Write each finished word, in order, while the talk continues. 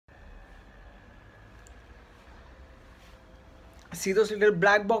See those little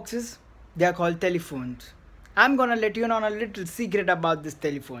black boxes? They are called telephones. I'm gonna let you in on a little secret about these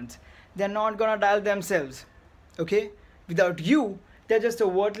telephones. They're not gonna dial themselves. Okay? Without you, they're just a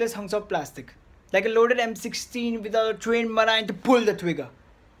worthless hunks of plastic. Like a loaded M16 without a trained marine to pull the trigger.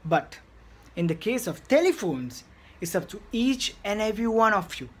 But in the case of telephones, it's up to each and every one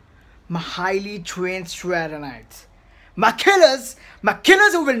of you. My highly trained Shredanites. My killers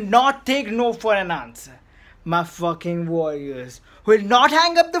who will not take no for an answer. My fucking warriors who will not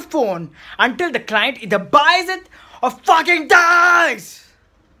hang up the phone until the client either buys it or fucking dies.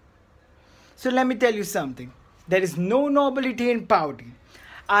 So let me tell you something. There is no nobility in poverty.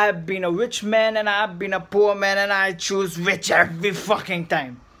 I have been a rich man and I have been a poor man, and I choose rich every fucking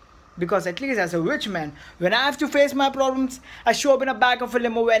time. Because at least as a rich man, when I have to face my problems, I show up in the back of a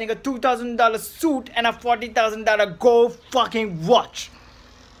limo wearing a $2,000 suit and a $40,000 gold fucking watch.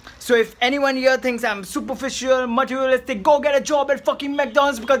 So if anyone here thinks I'm superficial, materialistic, go get a job at fucking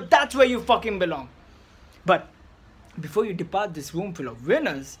McDonald's, because that's where you fucking belong. But before you depart this room full of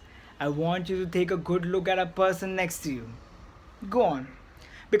winners, I want you to take a good look at a person next to you. Go on.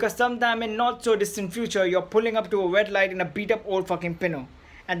 Because sometime in not so distant future, you're pulling up to a red light in a beat up old fucking Pinot.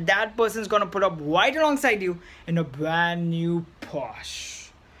 And that person's gonna pull up right alongside you in a brand new Porsche.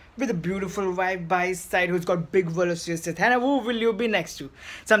 With a beautiful wife by his side who's got big voluptuous teeth. And who will you be next to?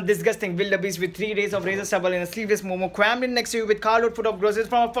 Some disgusting wildebeest with 3 days of razor stubble in a sleeveless momo crammed in next to you with carload full of groceries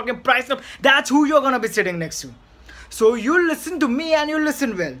from a fucking price club. That's who you're gonna be sitting next to. So you listen to me and you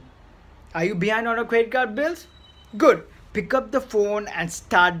listen well. Are you behind on your credit card bills? Good. Pick up the phone and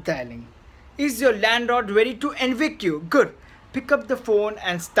start dialing. Is your landlord ready to evict you? Good. Pick up the phone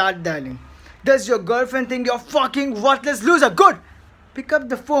and start dialing. Does your girlfriend think you're fucking worthless loser? Good. Pick up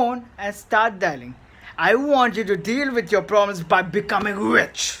the phone and start dialing. I want you to deal with your problems by becoming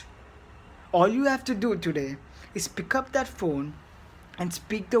rich. All you have to do today is pick up that phone and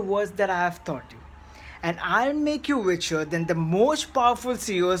speak the words that I have taught you. And I'll make you richer than the most powerful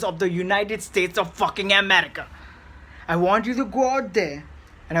CEOs of the United States of fucking America. I want you to go out there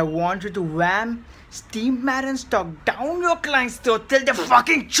and I want you to ram steam Madden stock down your client's throat till they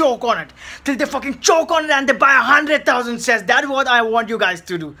fucking choke on it. Till they fucking choke on it and they buy 100,000 shares. That's what I want you guys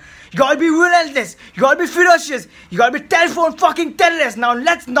to do. You gotta be relentless. You gotta be ferocious. You gotta be telephone fucking terrorist. Now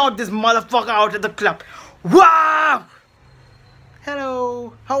let's knock this motherfucker out of the club. Wow!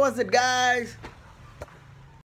 Hello. How was it, guys?